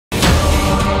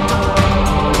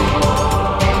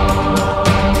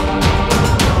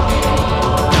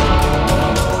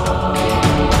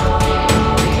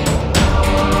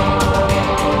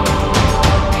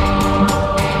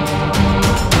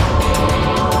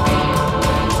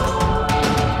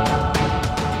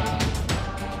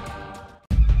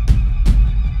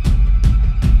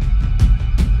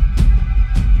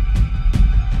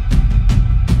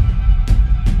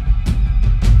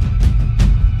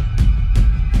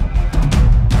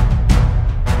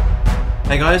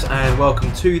Hey guys, and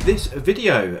welcome to this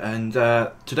video. And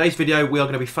today's video we are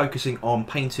going to be focusing on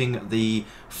painting the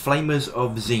Flamers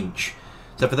of Tzeentch.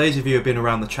 So for those of you who have been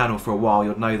around the channel for a while,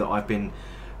 you'll know that I've been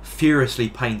furiously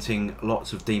painting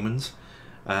lots of demons.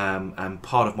 And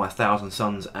part of my Thousand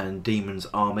Sons and Demons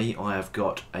army, I have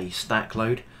got a stack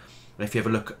load. And if you have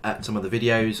a look at some of the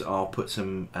videos, I'll put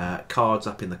some cards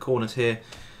up in the corners here.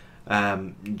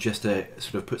 Just to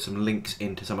sort of put some links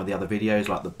into some of the other videos,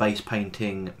 like the base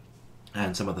painting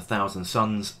and some of the Thousand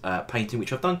Sons painting,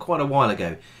 which I've done quite a while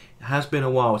ago. It has been a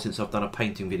while since I've done a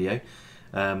painting video.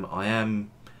 I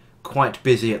am quite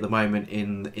busy at the moment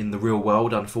in the real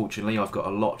world, unfortunately. I've got a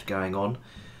lot going on.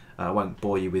 I won't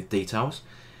bore you with details.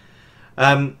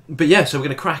 But yeah, so we're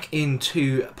going to crack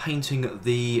into painting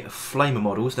the Flamer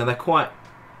models. Now they're quite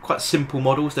simple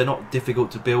models. They're not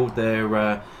difficult to build. They're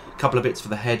a couple of bits for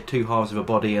the head, 2 halves of a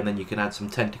body, and then you can add some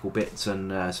tentacle bits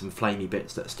and some flamey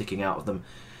bits that are sticking out of them.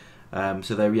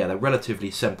 So they're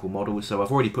relatively simple models. So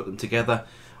I've already put them together,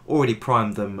 already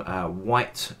primed them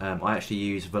white. I actually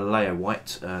use Vallejo white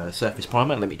surface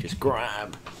primer. Let me just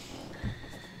grab.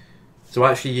 So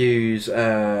I actually use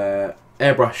airbrush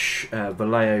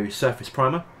Vallejo surface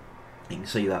primer. You can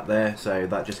see that there. So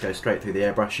that just goes straight through the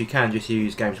airbrush. You can just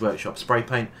use Games Workshop spray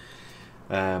paint,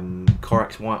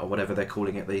 Corax white or whatever they're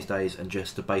calling it these days, and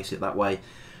just to base it that way.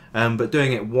 But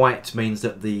doing it white means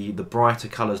that the brighter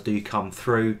colours do come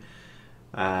through.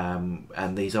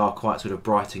 And these are quite sort of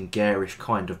bright and garish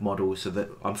kind of models, so that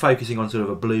I'm focusing on sort of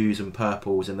a blues and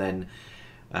purples, and then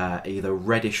either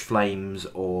reddish flames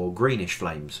or greenish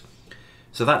flames.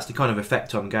 So that's the kind of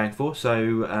effect I'm going for.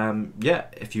 So yeah,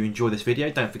 if you enjoy this video,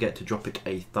 don't forget to drop it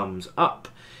a thumbs up,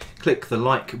 click the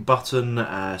like button,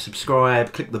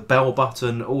 subscribe, click the bell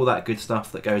button, all that good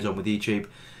stuff that goes on with YouTube.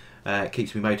 It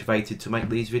keeps me motivated to make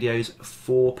these videos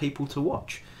for people to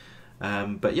watch.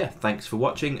 But yeah, thanks for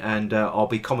watching, and I'll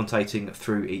be commentating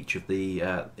through each of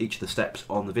the steps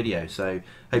on the video. So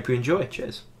hope you enjoy.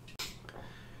 Cheers.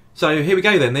 So here we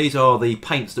go then. These are the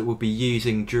paints that we'll be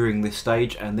using during this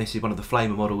stage, and this is one of the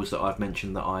Flamer models that I've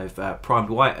mentioned that I've primed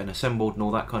white and assembled and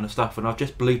all that kind of stuff, and I've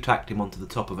just blue tacked him onto the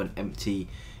top of an empty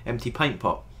paint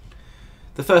pot.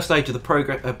 The first stage of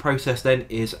the process then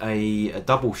is a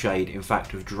double shade, in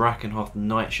fact, of Drakenhof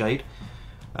Nightshade.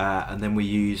 And then we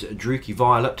use Druchii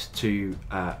Violet to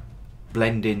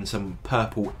blend in some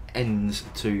purple ends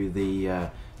to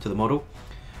the model,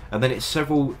 and then it's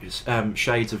several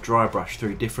shades of dry brush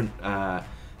through different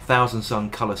Thousand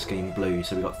Sun colour scheme blues.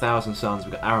 So we've got Thousand Suns,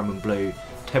 we've got Ahriman blue,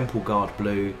 Temple Guard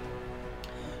blue,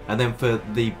 and then for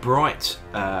the bright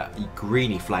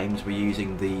greeny flames we're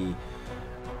using the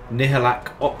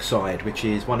Nihilak Oxide, which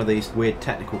is one of these weird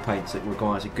technical paints that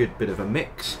requires a good bit of a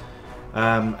mix.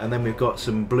 And then we've got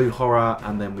some blue horror,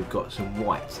 and then we've got some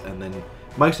white, and then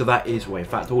most of that is, well, in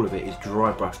fact all of it is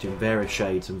dry brushed in various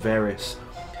shades and various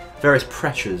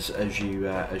pressures as you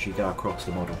go across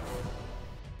the model.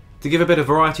 To give a bit of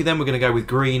variety then, we're going to go with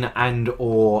green and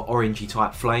or orangey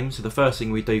type flames. So the first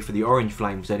thing we do for the orange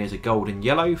flames then is a golden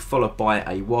yellow, followed by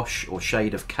a wash or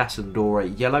shade of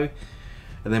Cassandora yellow,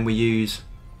 and then we use,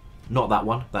 not that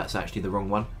one, that's actually the wrong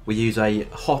one, we use a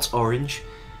hot orange,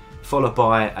 followed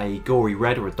by a gory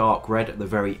red or a dark red at the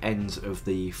very ends of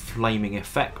the flaming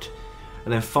effect,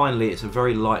 and then finally it's a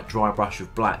very light dry brush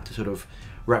of black to sort of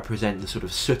represent the sort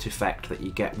of soot effect that you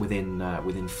get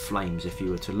within flames if you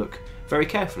were to look very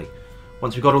carefully.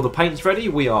 Once we've got all the paints ready,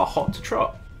 we are hot to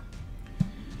trot.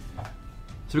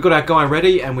 So we've got our guy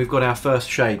ready, and we've got our first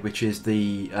shade, which is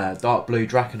the dark blue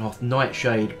Drakenhof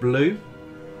Nightshade blue,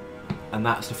 and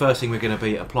that's the first thing we're going to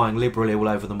be applying liberally all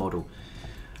over the model.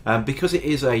 Because it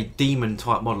is a demon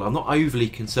type model, I'm not overly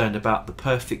concerned about the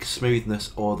perfect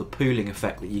smoothness or the pooling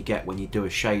effect that you get when you do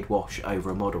a shade wash over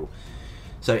a model.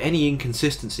 So any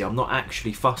inconsistency I'm not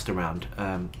actually fussed around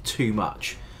too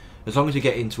much. As long as you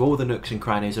get into all the nooks and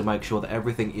crannies and make sure that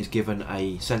everything is given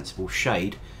a sensible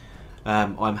shade,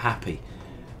 I'm happy.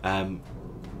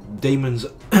 Demons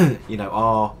you know,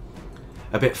 are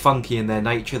a bit funky in their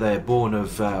nature. They're born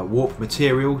of warped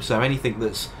material, so anything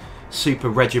that's super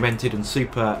regimented and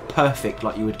super perfect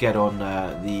like you would get on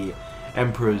the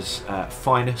Emperor's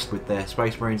Finest with their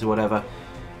Space Marines or whatever,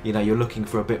 you know, you're looking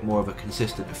for a bit more of a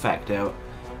consistent effect. Now,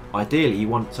 ideally you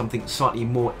want something slightly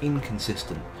more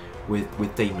inconsistent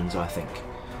with demons, I think.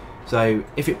 So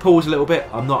if it pulls a little bit,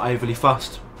 I'm not overly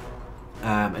fussed,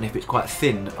 and if it's quite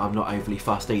thin, I'm not overly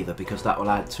fussed either, because that will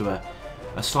add to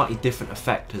a slightly different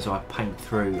effect as I paint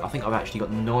through. I think I've actually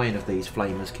got 9 of these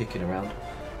flamers kicking around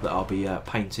that I'll be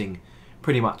painting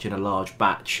pretty much in a large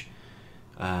batch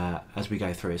as we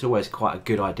go through. It's always quite a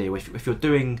good idea if you're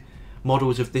doing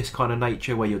models of this kind of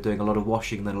nature where you're doing a lot of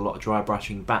washing and then a lot of dry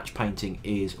brushing, batch painting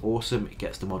is awesome. It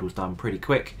gets the models done pretty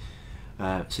quick,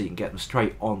 so you can get them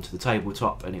straight onto the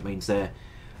tabletop, and it means they're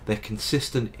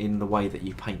consistent in the way that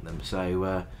you paint them.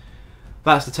 So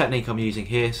that's the technique I'm using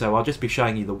here. So I'll just be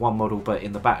showing you the one model, but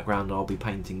in the background I'll be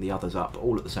painting the others up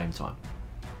all at the same time.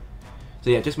 So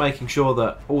yeah, just making sure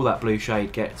that all that blue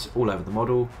shade gets all over the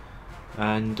model,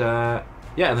 and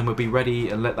yeah, and then we'll be ready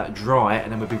and let that dry,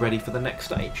 and then we'll be ready for the next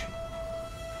stage.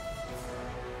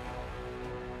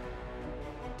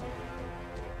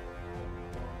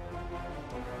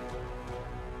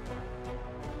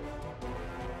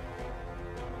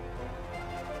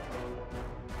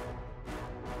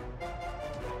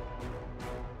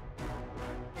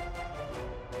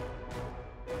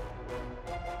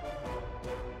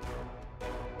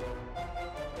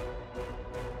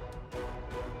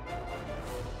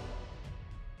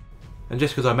 And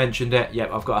just because I mentioned it,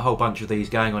 yep, I've got a whole bunch of these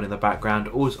going on in the background,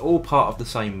 all part of the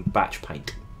same batch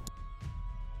paint.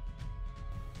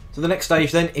 So the next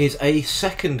stage then is a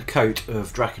second coat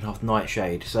of Drakenhof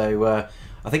Nightshade. So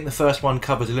I think the first one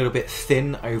covers a little bit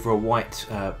thin over a white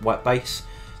base.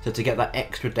 So to get that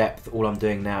extra depth, all I'm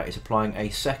doing now is applying a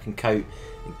second coat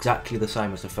exactly the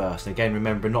same as the first. And again,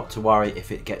 remember not to worry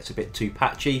if it gets a bit too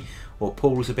patchy or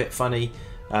pulls a bit funny.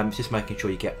 It's just making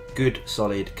sure you get good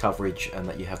solid coverage and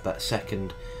that you have that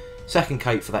second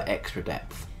coat for that extra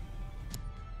depth.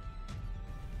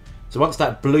 So once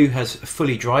that blue has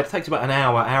fully dried, it takes about an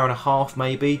hour and a half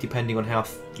maybe, depending on how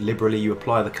liberally you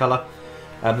apply the colour.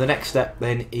 The next step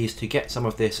then is to get some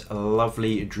of this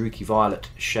lovely Druchii Violet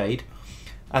shade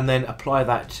and then apply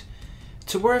that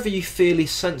to wherever you feel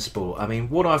is sensible. I mean,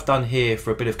 what I've done here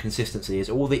for a bit of consistency is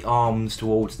all the arms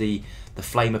towards the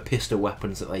Flamer pistol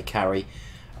weapons that they carry.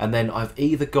 And then I've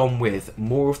either gone with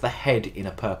more of the head in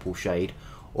a purple shade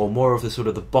or more of the sort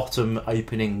of the bottom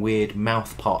opening weird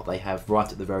mouth part they have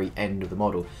right at the very end of the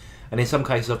model. And in some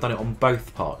cases I've done it on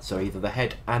both parts, so either the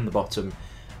head and the bottom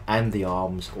and the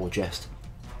arms, or just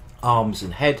arms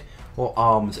and head, or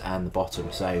arms and the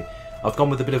bottom. So I've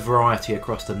gone with a bit of variety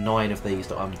across the 9 of these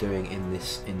that I'm doing in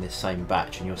this same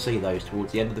batch, and you'll see those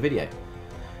towards the end of the video.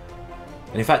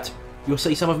 And in fact, you'll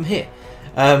see some of them here.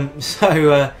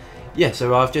 Yeah,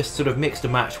 so I've just sort of mixed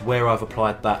and matched where I've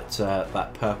applied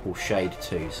that purple shade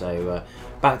to. So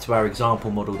back to our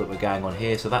example model that we're going on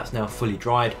here. So that's now fully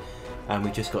dried, and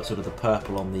we've just got sort of the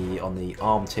purple on the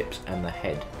arm tips and the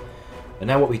head. And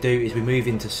now what we do is we move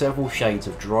into several shades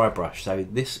of dry brush. So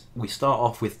we start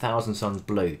off with Thousand Suns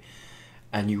Blue,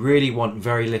 and you really want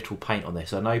very little paint on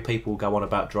this. I know people go on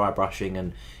about dry brushing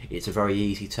and it's a very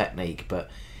easy technique, but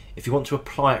if you want to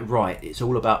apply it right, it's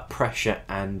all about pressure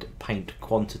and paint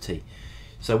quantity.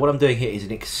 So what I'm doing here is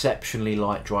an exceptionally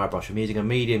light dry brush. I'm using a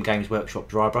medium Games Workshop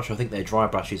dry brush. I think their dry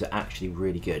brushes are actually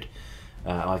really good.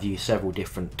 I've used several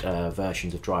different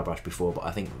versions of dry brush before, but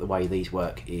I think the way these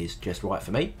work is just right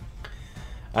for me.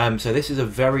 So this is a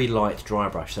very light dry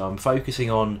brush. So I'm focusing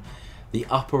on the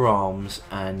upper arms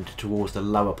and towards the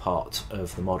lower part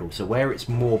of the model. So where it's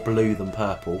more blue than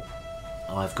purple,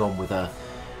 I've gone with a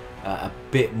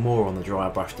bit more on the dry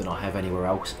brush than I have anywhere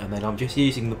else, and then I'm just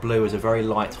using the blue as a very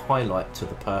light highlight to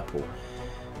the purple.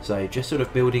 So just sort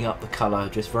of building up the colour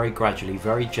just very gradually,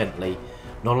 very gently,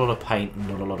 not a lot of paint and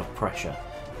not a lot of pressure.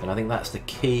 And I think that's the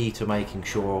key to making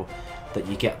sure that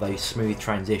you get those smooth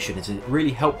transitions. It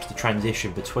really helps the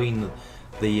transition between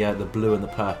the blue and the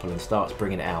purple and starts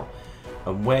bringing it out.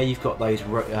 And where you've got those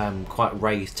quite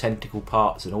raised tentacle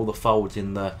parts and all the folds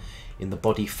in the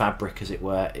body fabric, as it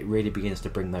were, it really begins to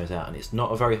bring those out. And it's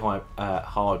not a very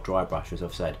hard dry brush, as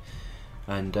I've said.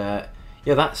 And yeah,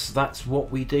 that's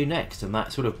what we do next, and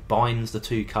that sort of binds the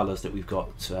two colours that we've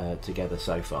got together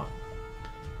so far.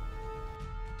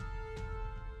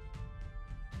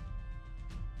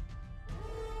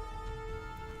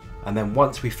 And then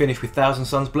once we finish with Thousand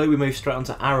Suns Blue, we move straight on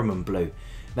to Ahriman Blue.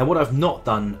 Now what I've not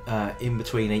done in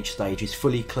between each stage is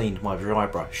fully cleaned my dry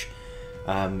brush.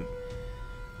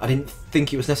 I didn't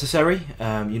think it was necessary.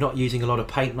 You're not using a lot of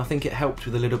paint, and I think it helps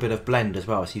with a little bit of blend as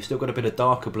well. So you've still got a bit of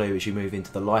darker blue as you move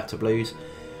into the lighter blues.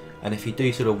 And if you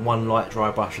do sort of one light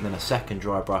dry brush and then a second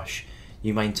dry brush,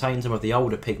 you maintain some of the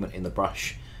older pigment in the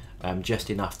brush, just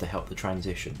enough to help the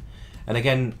transition. And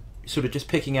again, sort of just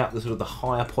picking out the sort of the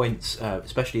higher points,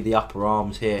 especially the upper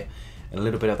arms here, and a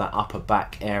little bit of that upper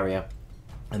back area,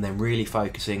 and then really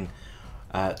focusing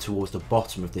towards the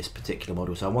bottom of this particular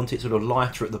model. So I want it sort of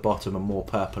lighter at the bottom and more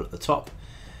purple at the top,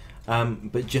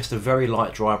 but just a very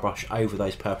light dry brush over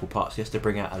those purple parts just to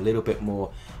bring out a little bit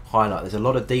more highlight. There's a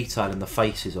lot of detail in the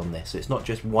faces on this, so it's not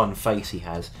just one face he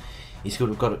has. He's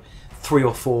sort of got 3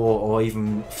 or 4 or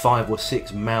even 5 or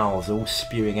 6 mouths all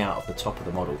spewing out of the top of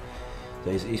the model. So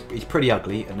it's pretty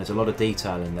ugly, and there's a lot of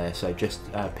detail in there, so just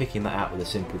picking that out with a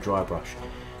simple dry brush.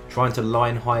 Trying to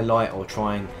line highlight or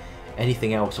trying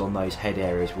anything else on those head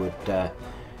areas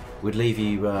would leave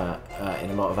you in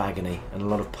a lot of agony and a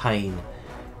lot of pain.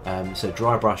 So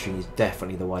dry brushing is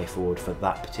definitely the way forward for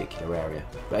that particular area.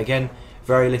 But again,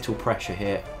 very little pressure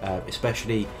here,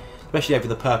 especially over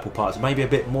the purple parts. Maybe a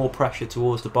bit more pressure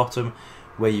towards the bottom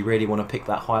where you really want to pick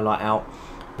that highlight out,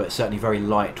 but certainly very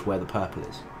light where the purple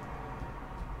is.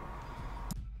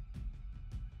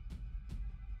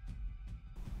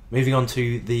 Moving on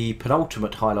to the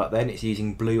penultimate highlight then, it's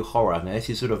using Blue Horror. Now this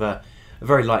is sort of a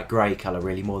very light grey colour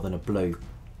really, more than a blue.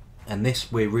 And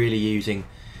this we're really using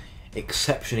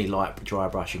exceptionally light dry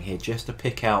brushing here just to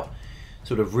pick out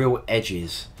sort of real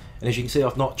edges. And as you can see,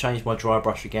 I've not changed my dry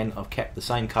brush again, I've kept the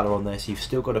same colour on there, so you've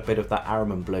still got a bit of that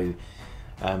Araman blue.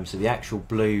 So the actual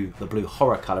blue, the Blue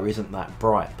Horror colour isn't that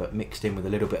bright, but mixed in with a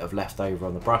little bit of leftover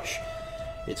on the brush,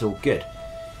 it's all good.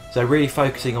 So really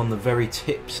focusing on the very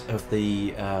tips of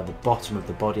the bottom of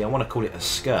the body. I want to call it a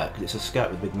skirt, because it's a skirt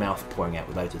with a big mouth pouring out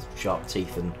with loads of sharp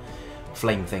teeth and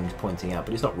flame things pointing out,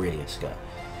 but it's not really a skirt.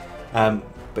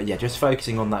 But yeah, just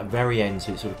focusing on that very end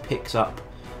so it sort of picks up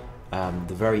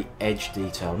the very edge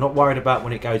detail. Not worried about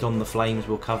when it goes on the flames,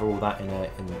 we'll cover all that in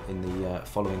the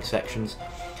following sections.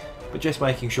 But just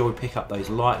making sure we pick up those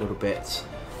light little bits.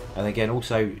 And again,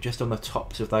 also just on the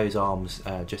tops of those arms,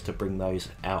 just to bring those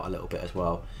out a little bit as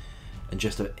well. And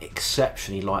just an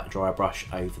exceptionally light dry brush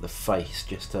over the face,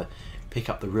 just to pick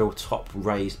up the real top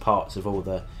raised parts of all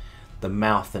the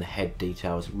mouth and head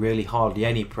details. Really hardly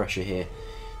any pressure here,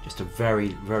 just a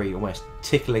very almost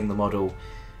tickling the model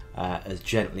as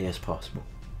gently as possible.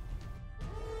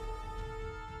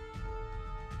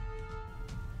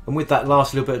 And with that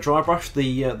last little bit of dry brush,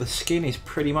 the skin is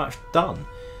pretty much done.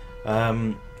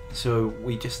 So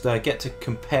we just get to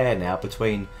compare now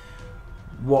between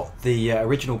what the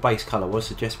original base colour was,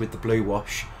 so just with the blue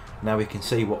wash. Now we can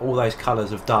see what all those colours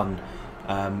have done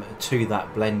to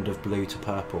that blend of blue to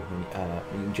purple. And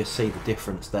you can just see the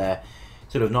difference there,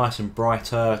 sort of nice and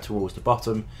brighter towards the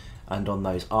bottom and on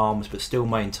those arms, but still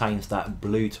maintains that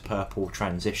blue to purple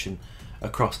transition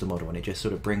across the model, and it just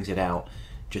sort of brings it out,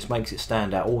 just makes it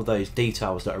stand out. All those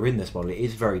details that are in this model, it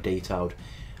is very detailed.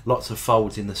 Lots of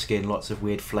folds in the skin, lots of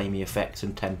weird flamey effects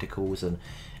and tentacles and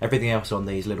everything else on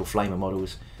these little flamer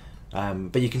models.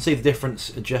 But you can see the difference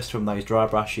just from those dry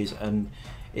brushes, and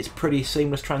it's pretty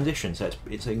seamless transition, so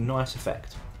it's a nice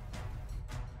effect.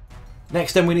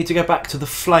 Next then we need to go back to the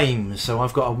flames. So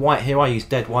I've got a white here, I use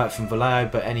dead white from Vallejo,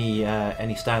 but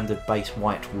any standard base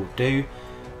white will do.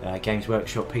 Games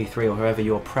Workshop P3 or whoever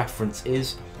your preference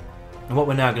is. And what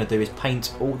we're now going to do is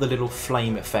paint all the little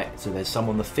flame effects. So there's some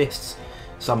on the fists,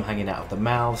 some hanging out of the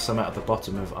mouth, some out of the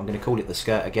bottom of, I'm going to call it the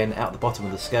skirt again, out the bottom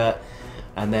of the skirt,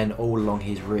 and then all along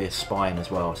his rear spine as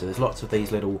well. So there's lots of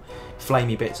these little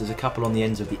flamey bits. There's a couple on the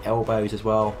ends of the elbows as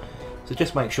well. So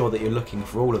just make sure that you're looking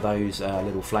for all of those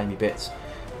little flamey bits.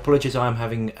 Apologies, I am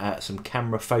having some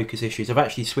camera focus issues. I've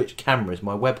actually switched cameras.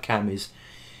 My webcam is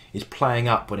playing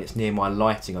up when it's near my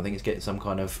lighting. I think it's getting some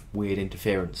kind of weird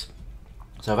interference.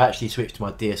 So I've actually switched to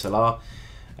my DSLR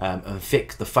and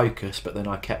fixed the focus, but then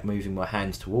I kept moving my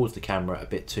hands towards the camera a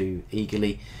bit too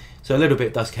eagerly. So a little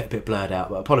bit does get a bit blurred out,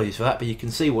 but apologies for that. But you can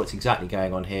see what's exactly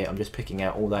going on here. I'm just picking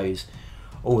out all those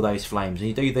flames. And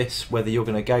you do this whether you're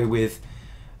going to go with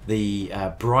the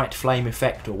bright flame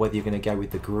effect or whether you're going to go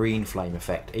with the green flame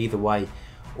effect. Either way,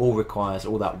 all requires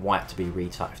all that white to be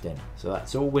retouched in. So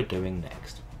that's all we're doing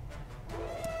next.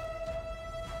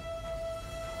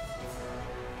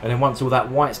 And then once all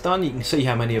that white's done, you can see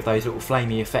how many of those little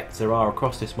flamey effects there are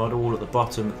across this model, all at the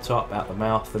bottom, at the top, out the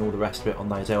mouth, and all the rest of it on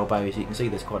those elbows. You can see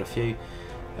there's quite a few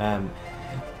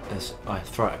as I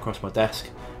throw it across my desk.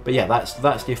 But yeah,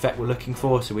 that's the effect we're looking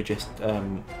for, so we're just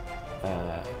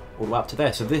all the way up to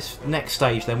there. So this next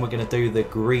stage then we're going to do the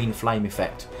green flame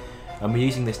effect. And we're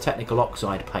using this technical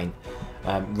oxide paint.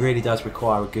 Really does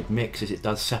require a good mix, as it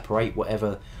does separate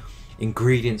whatever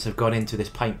ingredients have gone into this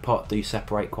paint pot, do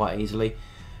separate quite easily.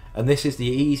 And this is the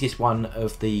easiest one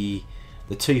of the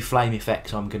two flame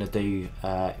effects I'm going to do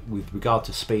with regard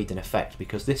to speed and effect,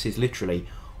 because this is literally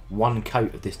one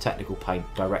coat of this technical paint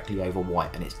directly over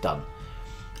white and it's done.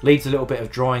 Leaves a little bit of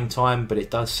drying time, but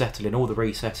it does settle in all the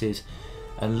recesses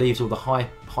and leaves all the high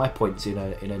points in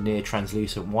a near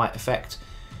translucent white effect.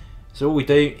 So all we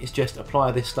do is just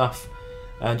apply this stuff,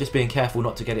 and just being careful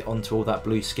not to get it onto all that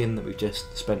blue skin that we've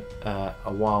just spent a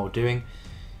while doing.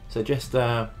 So just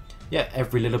yeah,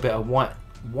 every little bit of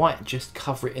white, just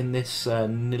cover it in this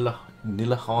Nilahike,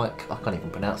 I can't even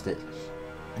pronounce it,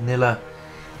 Nihilalac.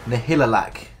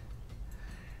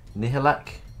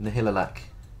 Nihilalac.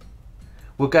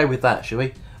 We'll go with that, shall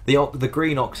we? The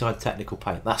green oxide technical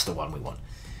paint. That's the one we want.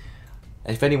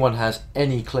 If anyone has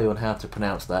any clue on how to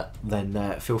pronounce that,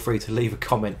 then feel free to leave a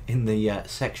comment in the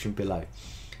section below.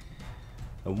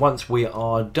 And once we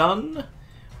are done,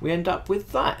 we end up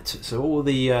with that. So all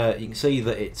the you can see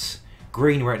that it's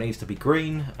green where it needs to be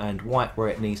green and white where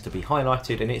it needs to be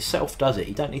highlighted, and it self does it.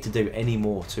 You don't need to do any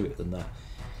more to it than that.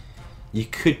 You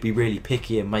could be really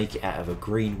picky and make it out of a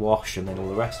green wash and then all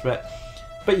the rest of it,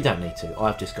 but you don't need to.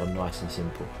 I've just gone nice and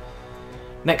simple.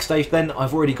 Next stage then,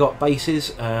 I've already got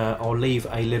bases. I'll leave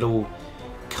a little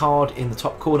card in the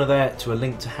top corner there to a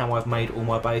link to how I've made all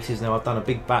my bases. Now I've done a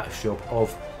big batch job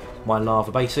of my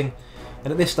lava basing,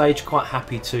 and at this stage quite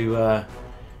happy to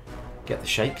get the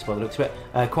shakes by the looks of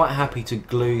it. Quite happy to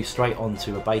glue straight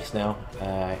onto a base now,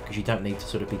 because you don't need to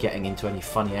sort of be getting into any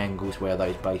funny angles where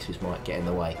those bases might get in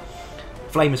the way.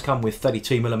 Flamers come with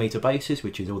 32mm bases,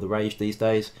 which is all the rage these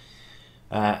days.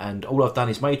 And all I've done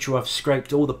is made sure I've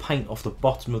scraped all the paint off the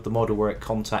bottom of the model where it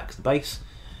contacts the base,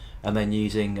 and then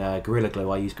using Gorilla Glue.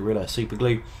 I use Gorilla Super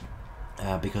Glue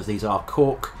because these are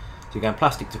cork. So you're going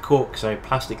plastic to cork, so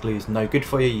plastic glue is no good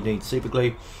for you. You need super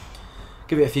glue.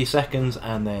 Give it a few seconds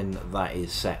and then that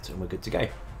is set and we're good to go.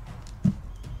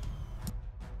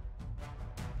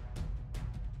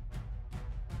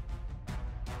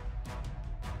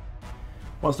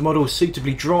 Once the model is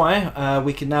suitably dry,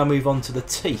 we can now move on to the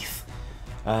teeth.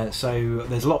 So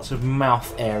there's lots of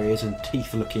mouth areas and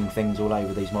teeth looking things all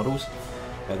over these models.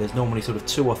 There's normally sort of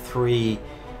 2 or 3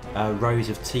 rows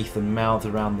of teeth and mouths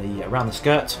around the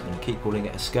skirt. I'm going to keep calling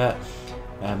it a skirt.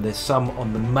 There's some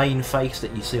on the main face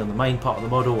that you see on the main part of the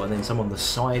model, and then some on the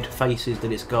side faces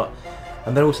that it's got,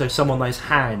 and then also some on those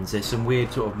hands. There's some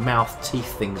weird sort of mouth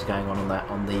teeth things going on that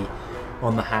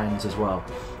on the hands as well.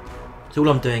 So all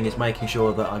I'm doing is making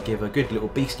sure that I give a good little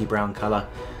beastie brown colour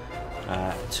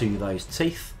to those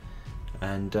teeth,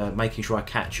 and making sure I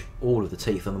catch all of the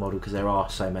teeth on the model because there are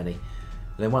so many.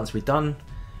 And then once we're done,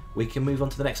 we can move on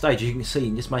to the next stage. As you can see, you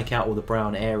can just make out all the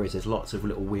brown areas. There's lots of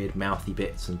little weird mouthy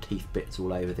bits and teeth bits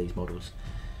all over these models.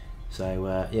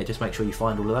 So yeah, just make sure you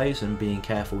find all of those and being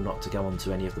careful not to go on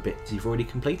to any of the bits you've already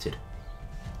completed.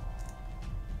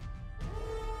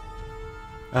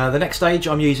 The next stage,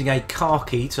 I'm using a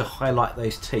khaki to highlight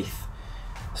those teeth.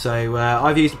 So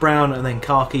I've used brown and then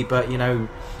khaki, but you know,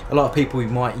 a lot of people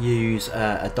might use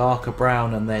a darker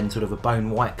brown and then sort of a bone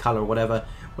white colour or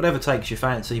whatever takes your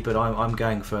fancy, but I'm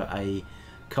going for a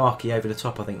khaki over the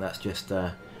top. I think that's just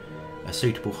a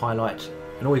suitable highlight,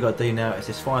 and all you got to do now is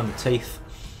just find the teeth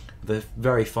with a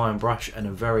very fine brush and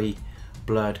a very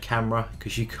blurred camera,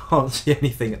 because you can't see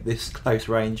anything at this close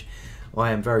range.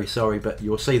 I am very sorry, but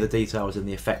you'll see the details in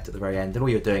the effect at the very end, and all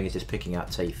you're doing is just picking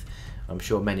out teeth. I'm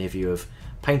sure many of you have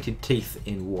painted teeth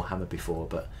in Warhammer before,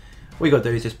 but all you got to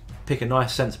do is just pick a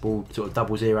nice sensible sort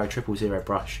of 00, 000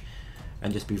 brush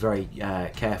and just be very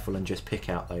careful and just pick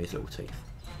out those little teeth.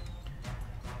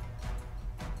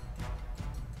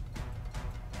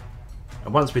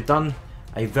 And once we're done,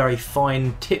 a very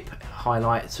fine tip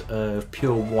highlight of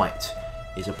pure white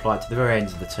is applied to the very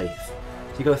ends of the teeth.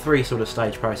 So you've got a 3 sort of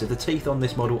stage process. The teeth on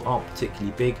this model aren't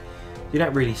particularly big. You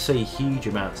don't really see huge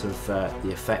amounts of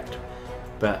the effect,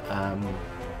 but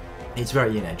it's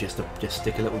very, you know, just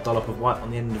stick a little dollop of white on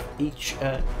the end of each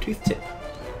tooth tip.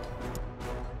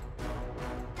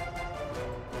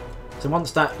 So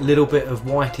once that little bit of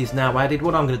white is now added,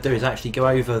 what I'm going to do is actually go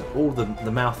over all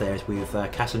the mouth areas with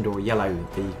Cassandra Yellow,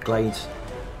 the glaze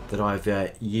that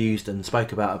I've used and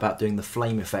spoke about doing the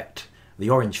flame effect, the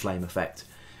orange flame effect.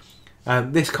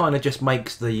 This kind of just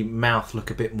makes the mouth look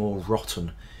a bit more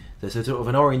rotten. There's a sort of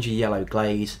an orangey yellow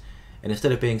glaze, and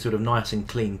instead of being sort of nice and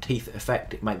clean teeth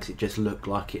effect, it makes it just look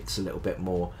like it's a little bit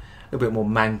more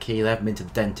manky. They haven't been to the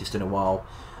dentist in a while,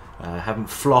 haven't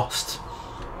flossed.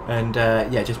 And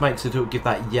yeah, just makes it give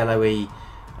that yellowy,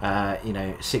 you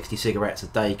know, 60 cigarettes a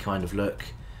day kind of look.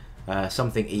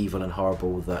 Something evil and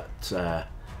horrible that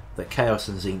that Chaos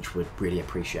and Tzeentch would really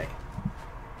appreciate.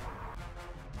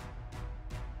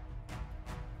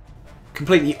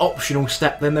 Completely optional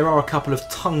step then, there are a couple of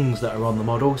tongues that are on the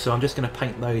model, so I'm just going to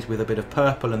paint those with a bit of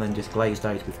purple and then just glaze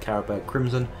those with Carabao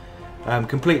Crimson.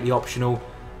 Completely optional.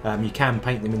 You can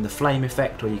paint them in the flame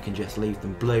effect, or you can just leave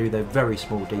them blue. They're very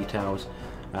small details.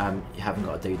 You haven't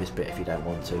got to do this bit if you don't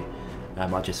want to.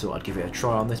 I just thought I'd give it a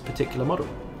try on this particular model.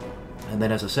 And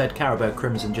then, as I said, Carabao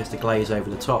Crimson just to glaze over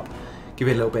the top, give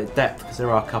it a little bit of depth, because there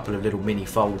are a couple of little mini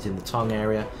folds in the tongue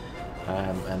area,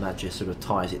 and that just sort of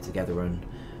ties it together and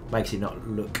makes it not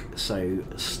look so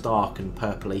stark and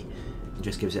purpley. It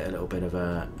just gives it a little bit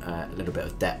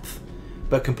of depth.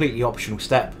 but completely optional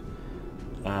step.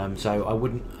 So I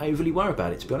wouldn't overly worry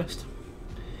about it, to be honest.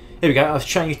 Here we go, I've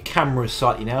changed cameras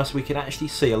slightly now so we can actually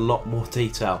see a lot more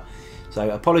detail. So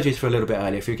apologies for a little bit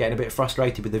earlier. If you're getting a bit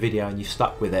frustrated with the video and you've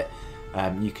stuck with it,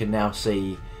 you can now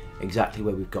see exactly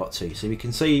where we've got to. So we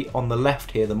can see on the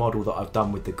left here the model that I've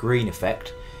done with the green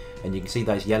effect, and you can see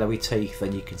those yellowy teeth,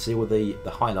 and you can see all the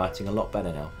highlighting a lot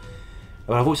better now.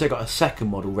 But I've also got a second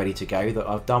model ready to go that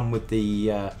I've done with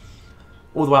the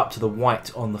all the way up to the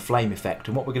white on the flame effect,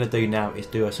 and what we're going to do now is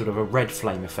do a sort of a red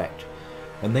flame effect,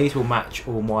 and these will match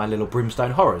all my little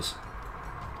brimstone horrors.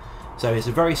 So it's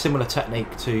a very similar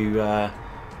technique to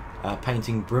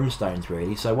painting brimstones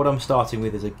really. So what I'm starting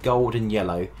with is a golden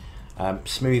yellow,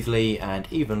 smoothly and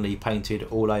evenly painted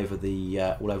all over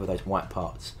those white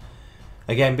parts.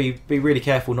 Again, be really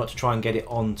careful not to try and get it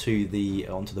onto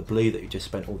the blue that you just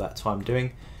spent all that time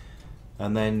doing.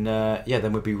 And then yeah,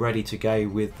 then we'll be ready to go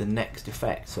with the next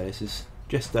effect. So this is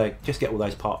just get all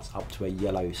those parts up to a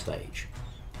yellow stage.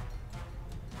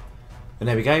 And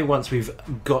there we go. Once we've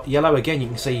got yellow, again you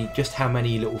can see just how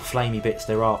many little flamey bits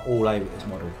there are all over this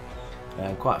model.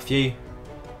 Quite a few.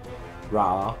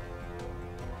 Rah.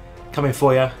 Coming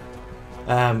for you.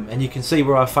 And you can see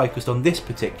where I've focused on this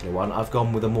particular one. I've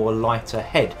gone with a more lighter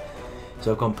head.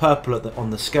 So I've gone purple on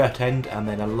the skirt end and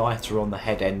then a lighter on the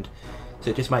head end. So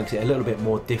it just makes it a little bit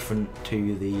more different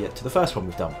to the first one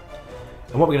we've done.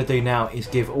 And what we're going to do now is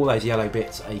give all those yellow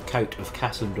bits a coat of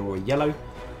Cassandora yellow,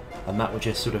 and that will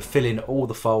just sort of fill in all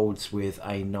the folds with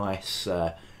a nice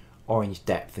orange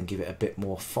depth and give it a bit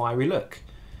more fiery look.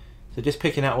 So just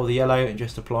picking out all the yellow and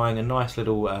just applying a nice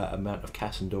little amount of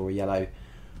Cassandora yellow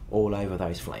all over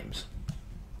those flames.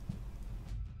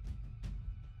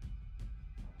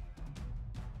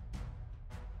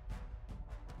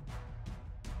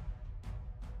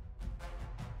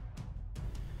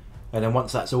 And then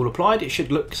once that's all applied, it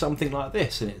should look something like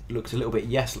this, and it looks a little bit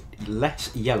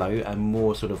less yellow and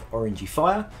more sort of orangey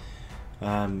fire.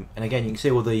 And again, you can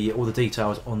see all the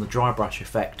details on the dry brush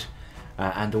effect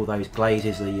and all those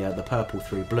glazes, the purple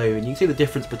through blue, and you can see the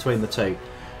difference between the two.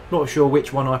 Not sure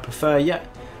which one I prefer yet,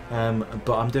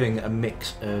 but I'm doing a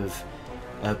mix of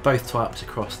both types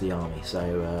across the army,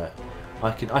 so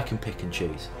I can pick and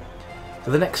choose. So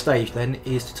the next stage then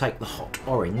is to take the hot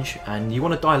orange, and you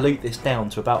want to dilute this down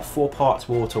to about 4 parts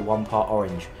water, 1 part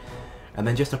orange, and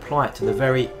then just apply it to the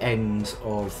very ends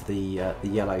of the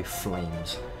yellow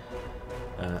flames.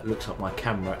 Looks like my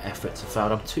camera efforts have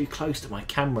failed. I'm too close to my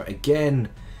camera again.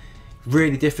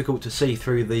 Really difficult to see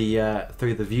through the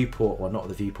viewport, or not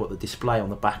the viewport, the display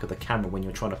on the back of the camera when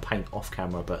you're trying to paint off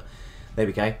camera. But there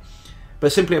we go.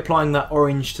 But simply applying that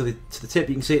orange to the tip,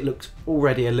 you can see it looks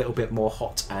already a little bit more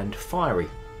hot and fiery.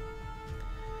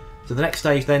 So the next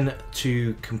stage then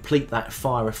to complete that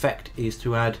fire effect is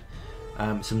to add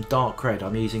some dark red.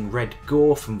 I'm using red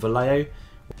gore from Vallejo.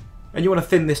 And you want to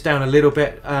thin this down a little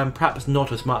bit, perhaps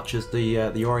not as much as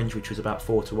the orange, which was about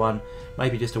 4:1,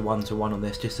 maybe just a 1:1 on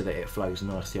this, just so that it flows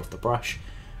nicely off the brush.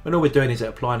 And all we're doing is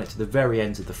applying it to the very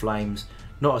ends of the flames,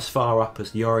 not as far up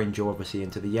as the orange or obviously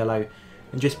into the yellow,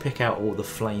 and just pick out all the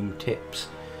flame tips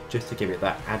just to give it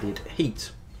that added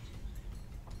heat.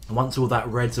 And once all that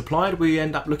red's applied, we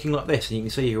end up looking like this, and you can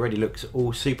see it already looks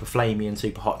all super flamey and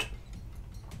super hot.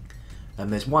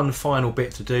 And there's one final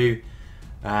bit to do,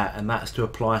 and that's to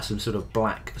apply some sort of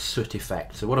black soot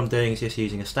effect. So what I'm doing is just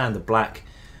using a standard black.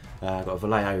 I've got a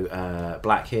Vallejo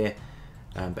black here,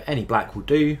 but any black will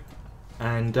do.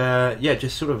 And yeah,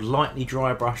 just sort of lightly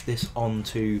dry brush this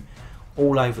onto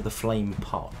all over the flame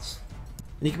parts.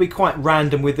 And you can be quite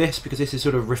random with this, because this is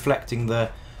sort of reflecting the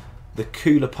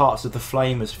cooler parts of the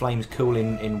flame as flames cool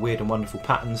in weird and wonderful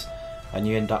patterns, and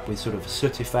you end up with sort of a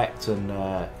soot effect and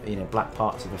you know, black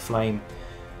parts of the flame.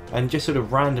 And just sort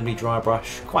of randomly dry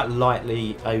brush quite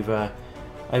lightly over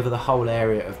the whole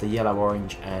area of the yellow,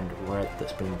 orange and red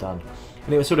that's been done.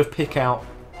 And it will sort of pick out,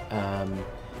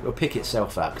 it will pick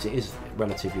itself out, because it is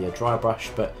relatively a dry brush,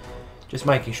 but just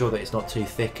making sure that it's not too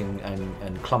thick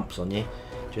and clumps on you.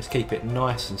 Just keep it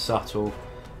nice and subtle,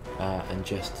 and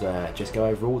just go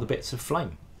over all the bits of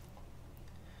flame.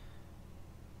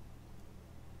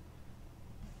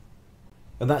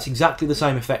 And that's exactly the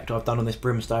same effect I've done on this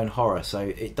brimstone horror, so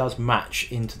it does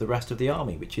match into the rest of the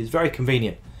army, which is very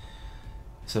convenient.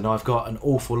 So now I've got an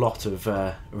awful lot of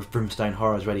brimstone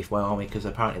horrors ready for my army, because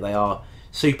apparently they are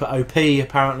super OP,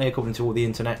 apparently, according to all the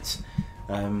internets.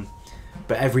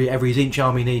 But every Tzeentch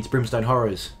army needs brimstone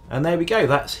horrors. And there we go,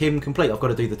 that's him complete. I've got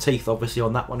to do the teeth obviously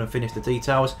on that one and finish the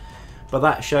details, but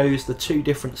that shows the 2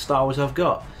 different styles I've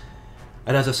got.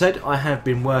 And as I said, I have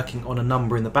been working on a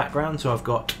number in the background, so I've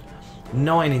got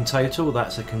 9 in total.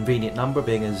 That's a convenient number,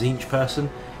 being a Tzeentch person.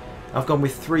 I've gone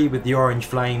with 3 with the orange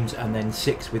flames and then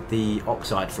 6 with the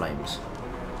oxide flames.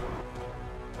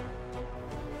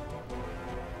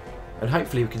 And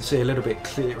hopefully we can see a little bit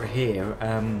clearer here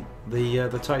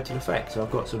the total effect. So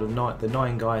I've got sort of the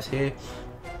 9 guys here,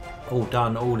 all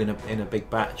done, all in a big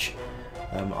batch.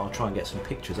 I'll try and get some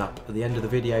pictures up at the end of the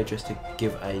video just to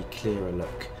give a clearer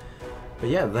look. But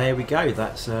yeah, there we go.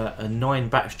 That's a 9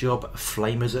 batch job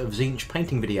Flamers of Tzeentch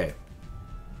painting video.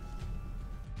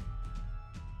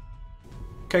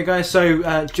 Okay guys,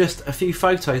 so just a few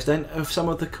photos then of some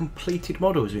of the completed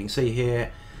models we can see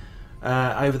here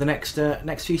over the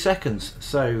next few seconds.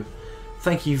 So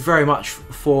thank you very much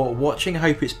for watching. I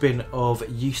hope it's been of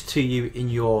use to you in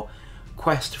your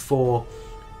quest for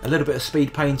a little bit of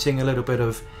speed painting, a little bit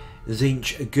of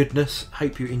Tzeentch goodness.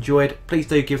 Hope you enjoyed. Please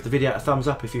do give the video a thumbs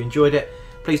up if you enjoyed it.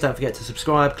 Please don't forget to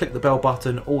subscribe, click the bell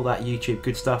button, all that YouTube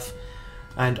good stuff,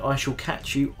 and I shall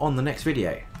catch you on the next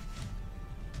video.